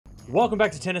Welcome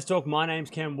back to Tennis Talk. My name's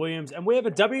Cam Williams, and we have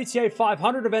a WTA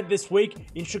 500 event this week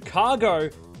in Chicago,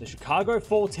 the Chicago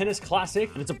Fall Tennis Classic.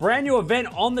 And it's a brand new event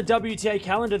on the WTA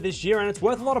calendar this year, and it's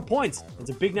worth a lot of points. And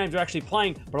some big names are actually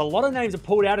playing, but a lot of names are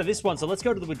pulled out of this one, so let's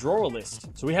go to the withdrawal list.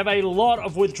 So we have a lot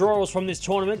of withdrawals from this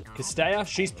tournament. Kostaya,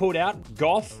 she's pulled out.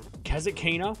 Goff,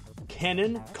 Kasatkina,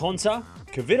 Kenin, Konta,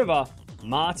 Kvitova,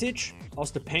 Martic,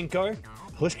 Ostapenko.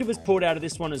 Pliskova's pulled out of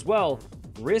this one as well.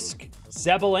 Risk,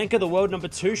 Sabalenka, the world number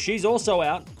 2, she's also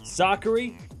out.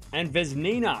 Sakari and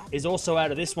Vesnina is also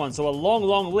out of this one. So a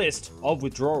long list of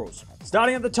withdrawals.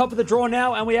 Starting at the top of the draw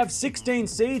now, and we have 16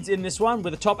 seeds in this one,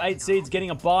 with the top 8 seeds getting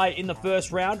a bye in the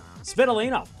first round.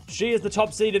 Svitolina, she is the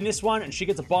top seed in this one, and she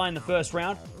gets a bye in the first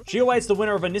round. She awaits the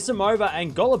winner of Anisimova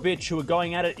and Golubic, who are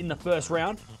going at it in the first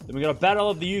round. Then we got a battle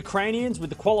of the Ukrainians with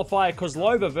the qualifier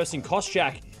Kozlova versus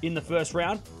Koschak in the first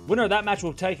round. Winner of that match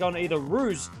will take on either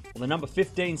Ruse or the number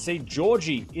 15 seed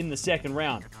Georgie in the second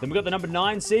round. Then we got the number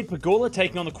 9 seed Pegula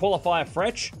taking on the qualifier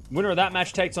Frech. Winner of that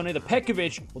match takes on either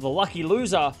Pekovic or the lucky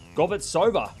loser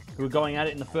Govetsova, who are going at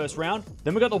it in the first round.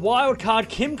 Then we got the wild card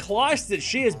Kim Clijsters.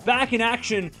 She is back in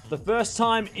action the first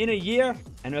time in a year,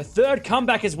 and her third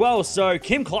comeback as well. So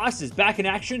Kim Clijsters back in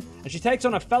action, and she takes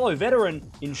on a fellow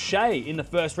veteran in Shea in the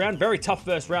first round. Very tough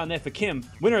first round there for Kim.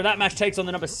 Winner of that match takes on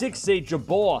the number 6 seed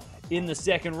Jabeur in the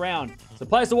second round. So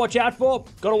players to watch out for.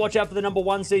 Got to watch out for the number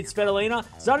 1 seed Svitolina.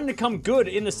 Starting to come good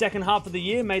in the second half of the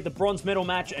year. Made the bronze medal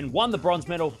match and won the bronze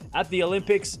medal at the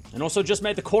Olympics. And also just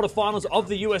made the quarterfinals of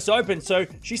the US Open. So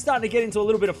she's starting to get into a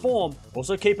little bit of form.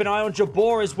 Also keep an eye on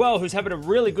Jabeur as well, who's having a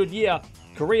really good year.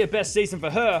 Career best season for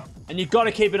her. And you've got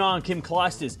to keep an eye on Kim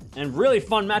Clijsters. And really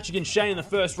fun match against Shea in the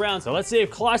first round. So let's see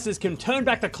if Clijsters can turn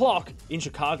back the clock in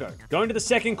Chicago. Going to the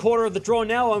second quarter of the draw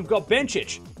now, I've got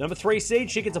Bencic, the number 3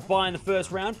 seed. She gets a bye in the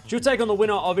first round. She'll take on the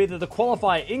winner of either the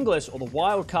qualifier Inglis or the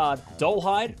wild card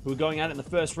Dolhide, who are going at it in the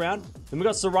first round. Then we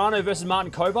got Serrano versus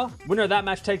Martin Kova. Winner of that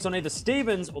match takes on either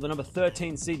Stevens or the number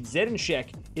 13 seed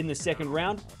Zedenshek in the second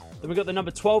round. Then we got the number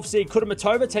 12 seed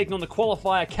Kudermetova taking on the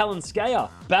qualifier Kalinskaya.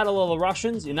 Battle of the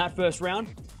Russians in that first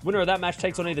round. Winner of that match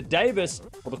takes on either Davis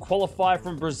or the qualifier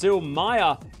from Brazil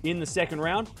Maia in the second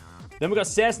round. Then we got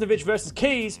Sasnovich versus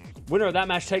Keys. Winner of that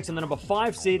match takes on the number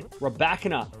 5 seed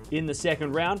Rybakina in the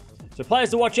second round. So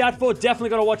players to watch out for. Definitely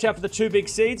got to watch out for the 2 big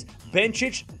seeds.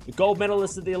 Bencic, the gold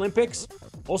medalist at the Olympics.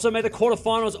 Also made the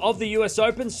quarterfinals of the US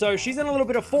Open, so she's in a little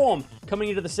bit of form coming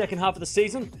into the second half of the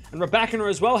season. And Rybakina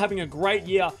as well, having a great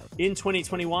year in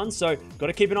 2021, so got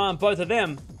to keep an eye on both of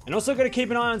them. And also got to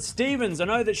keep an eye on Stevens. I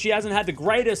know that she hasn't had the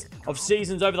greatest of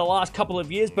seasons over the last couple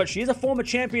of years, but she is a former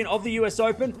champion of the US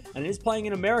Open and is playing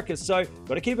in America, so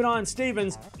got to keep an eye on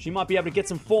Stevens. She might be able to get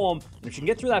some form, and if she can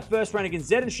get through that first round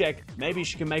against Zedenshek, maybe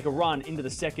she can make a run into the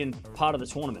second part of the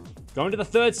tournament. Going to the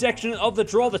third section of the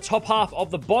draw, the top half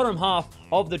of the bottom half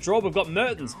of the draw, we've got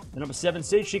Mertens, the number 7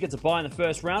 seed. She gets a bye in the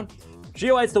first round. She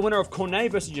awaits the winner of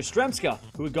Cornet versus Yastremska,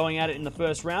 who are going at it in the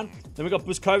first round. Then we got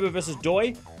Buskova versus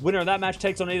Doi. Winner of that match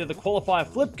takes on either the qualifier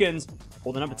Flipkins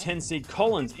or the number 10 seed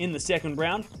Collins in the second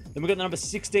round. Then we got the number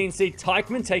 16 seed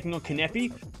Teichmann taking on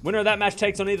Kanepi. Winner of that match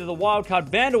takes on either the wildcard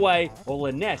Vanderway or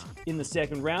Lynette in the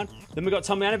second round. Then we got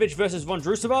Tomljanovic versus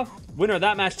Vondrousova. Winner of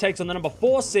that match takes on the number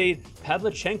 4 seed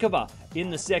Pavlyuchenkova in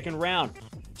the second round.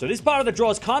 So this part of the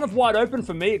draw is kind of wide open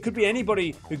for me. It could be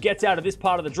anybody who gets out of this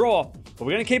part of the draw. But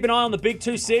we're going to keep an eye on the big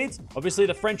 2 seeds. Obviously,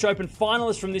 the French Open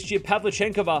finalists from this year,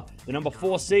 Pavlyuchenkova, the number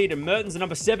 4 seed, and Mertens, the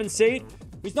number 7 seed.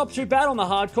 Who's not too bad on the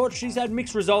hard court. She's had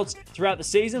mixed results throughout the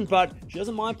season, but she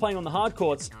doesn't mind playing on the hard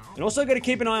courts. And also got to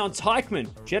keep an eye on Teichmann.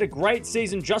 She had a great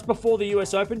season just before the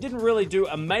US Open. Didn't really do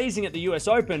amazing at the US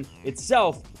Open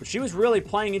itself, but she was really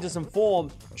playing into some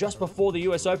form just before the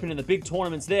US Open in the big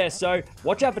tournaments there. So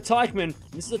watch out for Teichmann.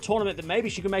 This is a tournament that maybe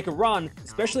she can make a run,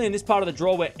 especially in this part of the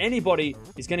draw where anybody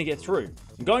is going to get through.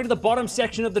 I'm going to the bottom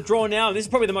section of the draw now. This is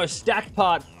probably the most stacked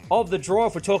part of the draw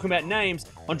if we're talking about names.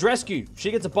 Andreescu, she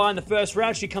gets a bye in the first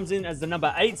round. She comes in as the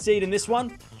number 8 seed in this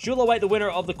one. She'll await the winner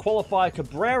of the qualifier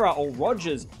Cabrera or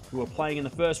Rogers, who are playing in the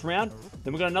first round.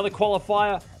 Then we've got another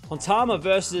qualifier, Hontama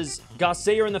versus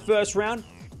Garcia in the first round.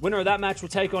 Winner of that match will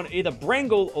take on either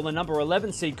Brengel or the number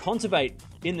 11 seed Kontaveit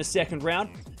in the second round.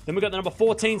 Then we've got the number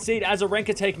 14 seed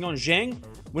Azarenka taking on Zheng.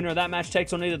 Winner of that match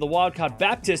takes on either the wildcard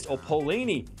Baptist or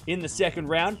Paulini in the second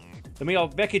round. Then we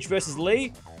got Vekic versus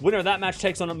Lee. Winner of that match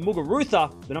takes on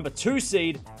Muguruza, the number 2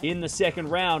 seed in the second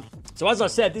round. So as I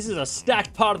said, this is a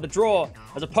stacked part of the draw.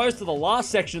 As opposed to the last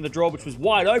section of the draw, which was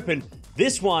wide open,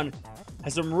 this one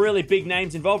has some really big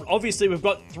names involved. Obviously, we've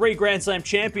got 3 Grand Slam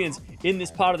champions in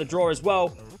this part of the draw as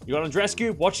well. You got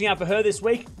Andreescu, watching out for her this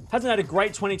week. Hasn't had a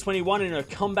great 2021 in her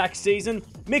comeback season.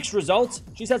 mixed results.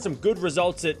 She's had some good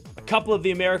results at a couple of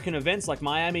the American events like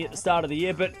Miami at the start of the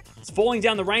year, but it's falling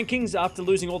down the rankings after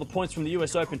losing all the points from the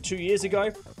US Open 2 years ago.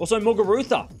 Also,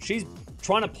 Muguruza, she's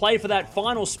trying to play for that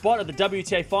final spot at the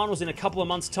WTA finals in a couple of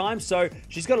months' time, so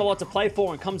she's got a lot to play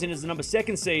for and comes in as the number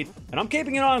 2 seed. And I'm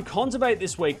keeping an eye on Konzervate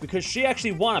this week because she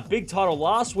actually won a big title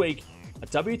last week, a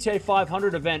WTA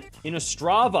 500 event in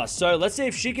Ostrava. So let's see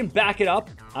if she can back it up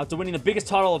after winning the biggest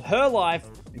title of her life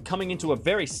and coming into a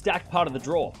very stacked part of the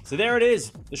draw. So there it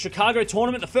is, the Chicago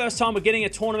tournament. The first time we're getting a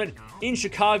tournament in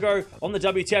Chicago on the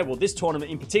WTA. Well, this tournament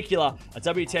in particular, a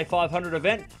WTA 500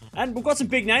 event. And we've got some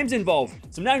big names involved.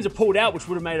 Some names are pulled out, which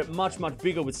would have made it much, much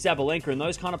bigger with Sabalenka and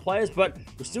those kind of players. But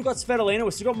we've still got Svitolina,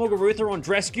 we've still got Muguruza on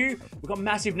Drescu. We've got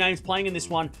massive names playing in this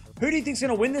one. Who do you think's going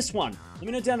to win this one? Let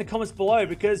me know down in the comments below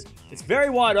because it's very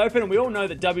wide open and we all know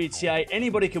that WTA,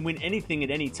 anybody can win anything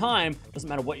at any time. Doesn't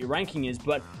matter what your ranking is,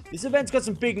 but this event's got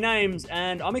some big names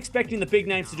and I'm expecting the big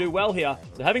names to do well here.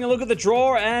 So having a look at the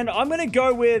draw, and I'm going to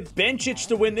go with Bencic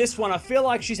to win this one. I feel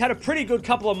like she's had a pretty good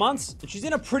couple of months and she's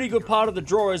in a pretty good part of the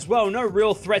draw as well. No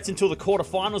real threats until the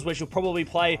quarterfinals where she'll probably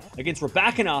play against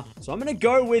Rybakina. So I'm going to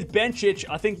go with Bencic.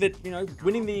 I think that,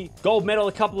 winning the gold medal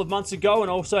a couple of months ago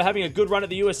and also having a good run at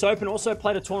the US Open, also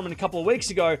played a tournament a couple of weeks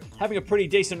ago, having a pretty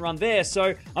decent run there. So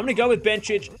I'm going to go with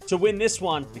Bencic to win this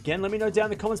one. Again, let me know down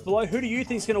in the comments below, who do you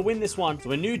think is going to win this one?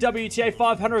 So a new WTA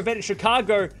 500 event in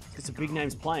Chicago. There's some big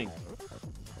names playing.